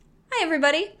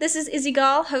everybody. This is Izzy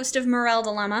Gall, host of Morel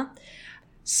Dilemma.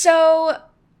 So,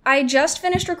 I just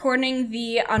finished recording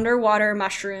the underwater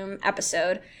mushroom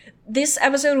episode. This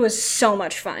episode was so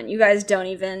much fun. You guys don't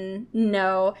even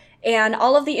know. And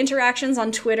all of the interactions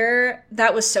on Twitter,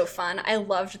 that was so fun. I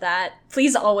loved that.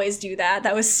 Please always do that.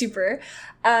 That was super.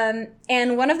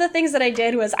 And one of the things that I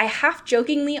did was I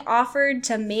half-jokingly offered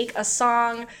to make a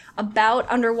song about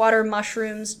underwater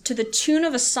mushrooms to the tune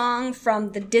of a song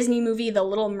from the Disney movie The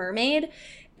Little Mermaid.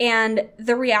 And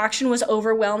the reaction was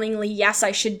overwhelmingly, yes,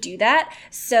 I should do that.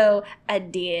 So I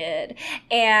did.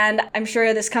 And I'm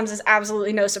sure this comes as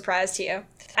absolutely no surprise to you.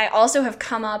 I also have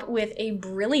come up with a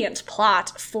brilliant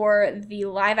plot for the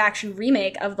live-action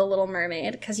remake of The Little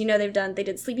Mermaid, because you know they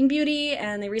did Sleeping Beauty,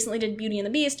 and they recently did Beauty and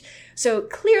the Beast. So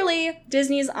clearly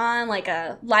Disney's on like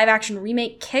a live-action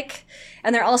remake kick,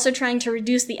 and they're also trying to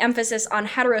reduce the emphasis on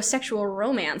heterosexual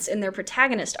romance in their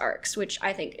protagonist arcs, which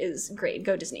I think is great.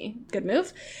 Go Disney. Good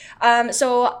move.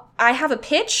 So I have a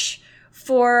pitch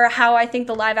for how I think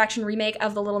the live-action remake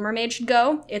of The Little Mermaid should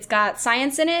go. It's got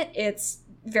science in it. It's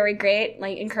very great,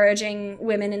 like encouraging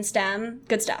women in STEM.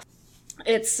 Good stuff.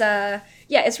 It's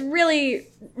really,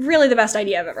 really the best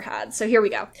idea I've ever had. So here we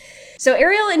go. So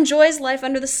Ariel enjoys life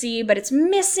under the sea, but it's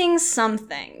missing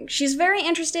something. She's very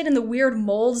interested in the weird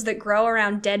molds that grow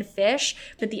around dead fish,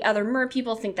 but the other mer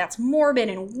people think that's morbid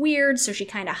and weird, so she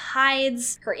kind of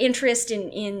hides her interest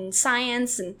in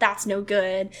science, and that's no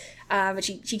good. But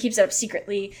she keeps it up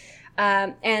secretly.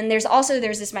 And there's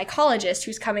this mycologist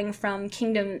who's coming from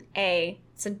Kingdom A.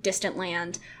 It's a distant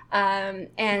land.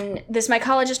 And this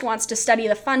mycologist wants to study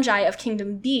the fungi of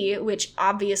Kingdom B, which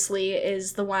obviously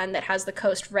is the one that has the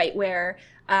coast right where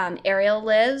Ariel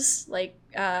lives.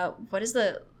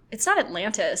 It's not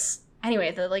Atlantis.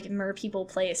 Anyway, the mer people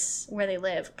place where they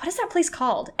live. What is that place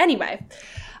called? Anyway,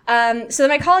 so the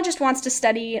mycologist wants to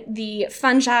study the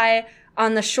fungi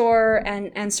on the shore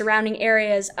and surrounding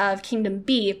areas of Kingdom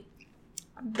B.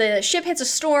 The ship hits a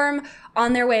storm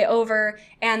on their way over,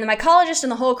 and the mycologist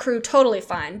and the whole crew totally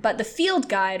fine, but the field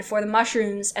guide for the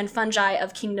mushrooms and fungi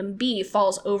of Kingdom B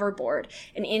falls overboard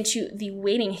and into the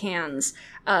waiting hands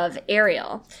of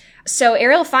Ariel. So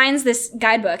Ariel finds this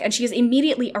guidebook, and she is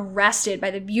immediately arrested by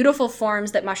the beautiful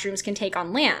forms that mushrooms can take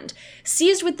on land.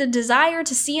 Seized with the desire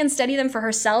to see and study them for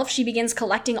herself, she begins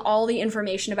collecting all the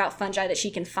information about fungi that she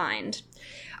can find.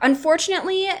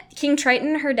 Unfortunately, King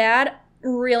Triton, her dad,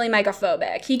 really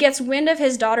mycophobic. He gets wind of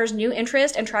his daughter's new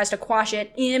interest and tries to quash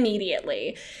it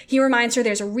immediately. He reminds her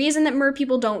there's a reason that mer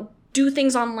people don't do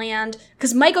things on land,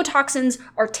 because mycotoxins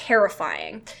are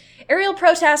terrifying. Ariel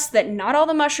protests that not all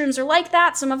the mushrooms are like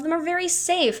that, some of them are very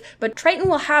safe, but Triton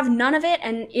will have none of it,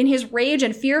 and in his rage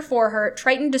and fear for her,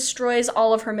 Triton destroys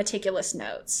all of her meticulous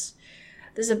notes.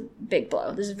 This is a big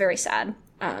blow. This is a very sad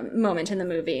moment in the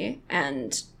movie,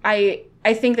 and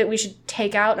I think that we should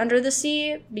take out Under the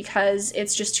Sea because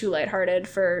it's just too lighthearted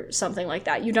for something like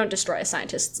that. You don't destroy a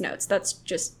scientist's notes.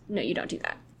 No, you don't do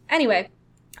that. Anyway,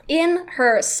 in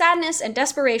her sadness and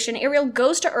desperation, Ariel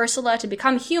goes to Ursula to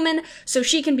become human so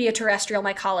she can be a terrestrial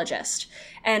mycologist.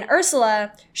 And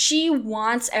Ursula, she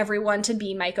wants everyone to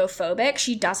be mycophobic.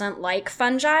 She doesn't like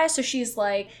fungi, so she's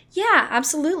like, yeah,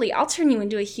 absolutely, I'll turn you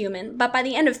into a human, but by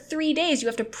the end of 3 days, you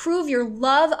have to prove your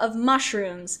love of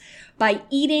mushrooms by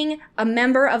eating a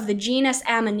member of the genus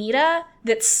Amanita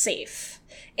that's safe.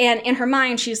 And in her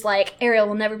mind, she's like, Ariel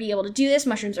will never be able to do this.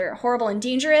 Mushrooms are horrible and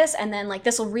dangerous. And then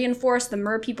this will reinforce the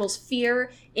mer people's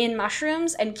fear in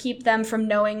mushrooms and keep them from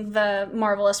knowing the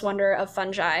marvelous wonder of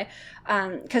fungi.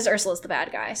 Because Ursula's the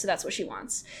bad guy. So that's what she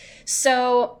wants.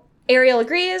 So Ariel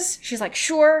agrees. She's like,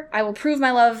 sure, I will prove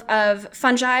my love of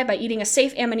fungi by eating a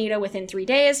safe Amanita within 3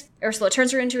 days. Ursula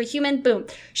turns her into a human. Boom.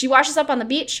 She washes up on the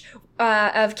beach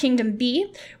of Kingdom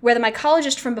B, where the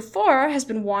mycologist from before has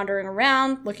been wandering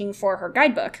around looking for her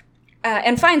guidebook,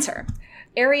 and finds her.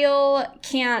 Ariel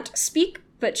can't speak,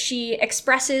 but she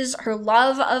expresses her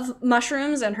love of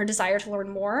mushrooms and her desire to learn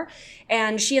more,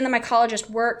 and she and the mycologist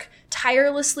work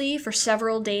tirelessly for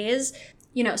several days,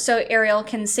 so Ariel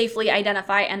can safely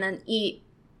identify and then eat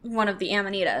one of the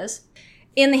Amanitas.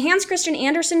 In the Hans Christian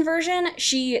Andersen version,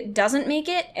 she doesn't make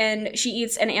it, and she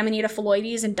eats an Amanita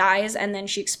phalloides and dies, and then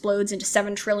she explodes into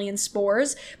 7 trillion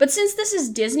spores. But since this is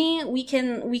Disney, we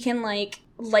can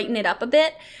lighten it up a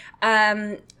bit.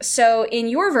 So in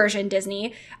your version,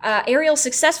 Disney, Ariel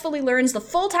successfully learns the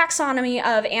full taxonomy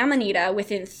of Amanita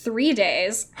within 3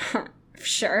 days.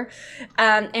 Sure.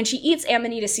 And she eats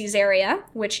Amanita caesarea,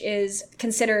 which is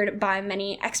considered by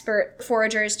many expert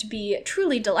foragers to be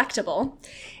truly delectable.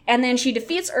 And then she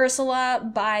defeats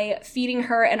Ursula by feeding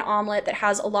her an omelet that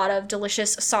has a lot of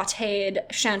delicious sautéed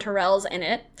chanterelles in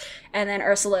it. And then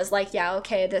Ursula is like, yeah,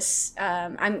 okay,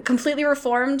 I'm completely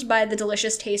reformed by the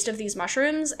delicious taste of these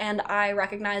mushrooms, and I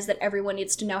recognize that everyone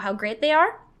needs to know how great they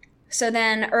are. So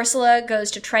then Ursula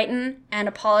goes to Triton and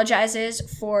apologizes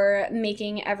for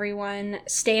making everyone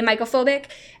stay mycophobic,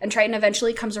 and Triton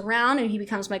eventually comes around and he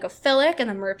becomes mycophilic, and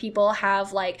the mer people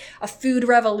have like a food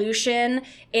revolution,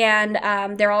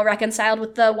 and they're all reconciled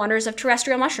with the wonders of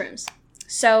terrestrial mushrooms.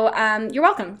 So you're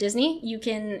welcome, Disney. You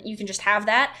can just have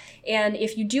that, and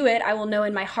if you do it, I will know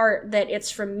in my heart that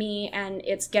it's from me and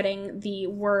it's getting the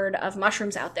word of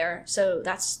mushrooms out there. So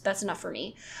that's enough for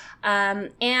me.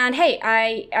 And hey,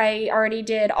 I already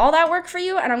did all that work for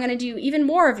you, and I'm going to do even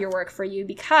more of your work for you,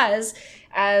 because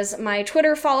as my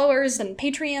Twitter followers and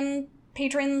Patreon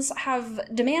patrons have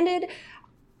demanded,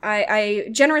 I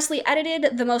generously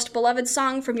edited the most beloved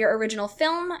song from your original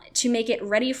film to make it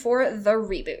ready for the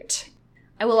reboot.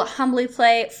 I will humbly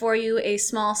play for you a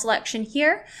small selection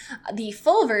here. The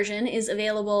full version is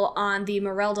available on the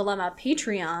Morel Dilemma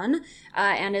Patreon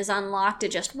and is unlocked at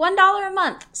just $1 a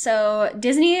month. So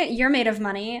Disney, you're made of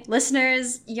money.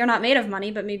 Listeners, you're not made of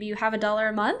money, but maybe you have $1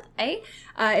 a month, eh?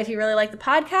 If you really like the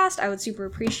podcast, I would super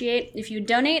appreciate if you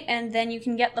donate, and then you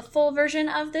can get the full version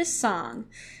of this song.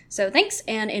 So thanks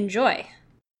and enjoy.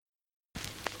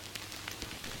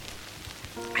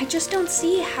 I just don't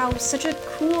see how such a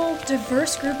cool,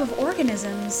 diverse group of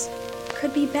organisms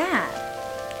could be bad.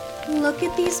 Look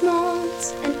at these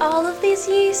molds and all of these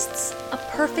yeasts, a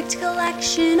perfect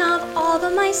collection of all the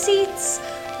mycetes.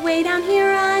 Way down here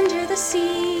under the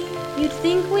sea, you'd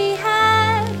think we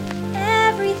had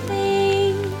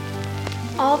everything.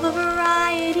 All the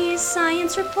varieties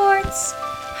science reports,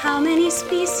 how many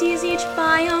species each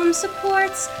biome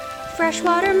supports.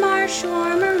 Freshwater, marsh,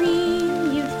 or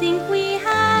marine, you'd think we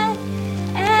had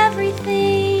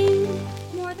everything.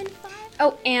 More than 5.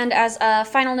 Oh, and as a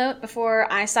final note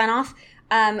before I sign off,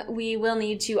 we will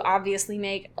need to obviously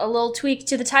make a little tweak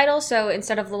to the title, so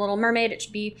instead of The Little Mermaid, it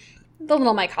should be The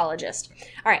Little Mycologist.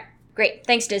 All right, great.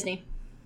 Thanks, Disney.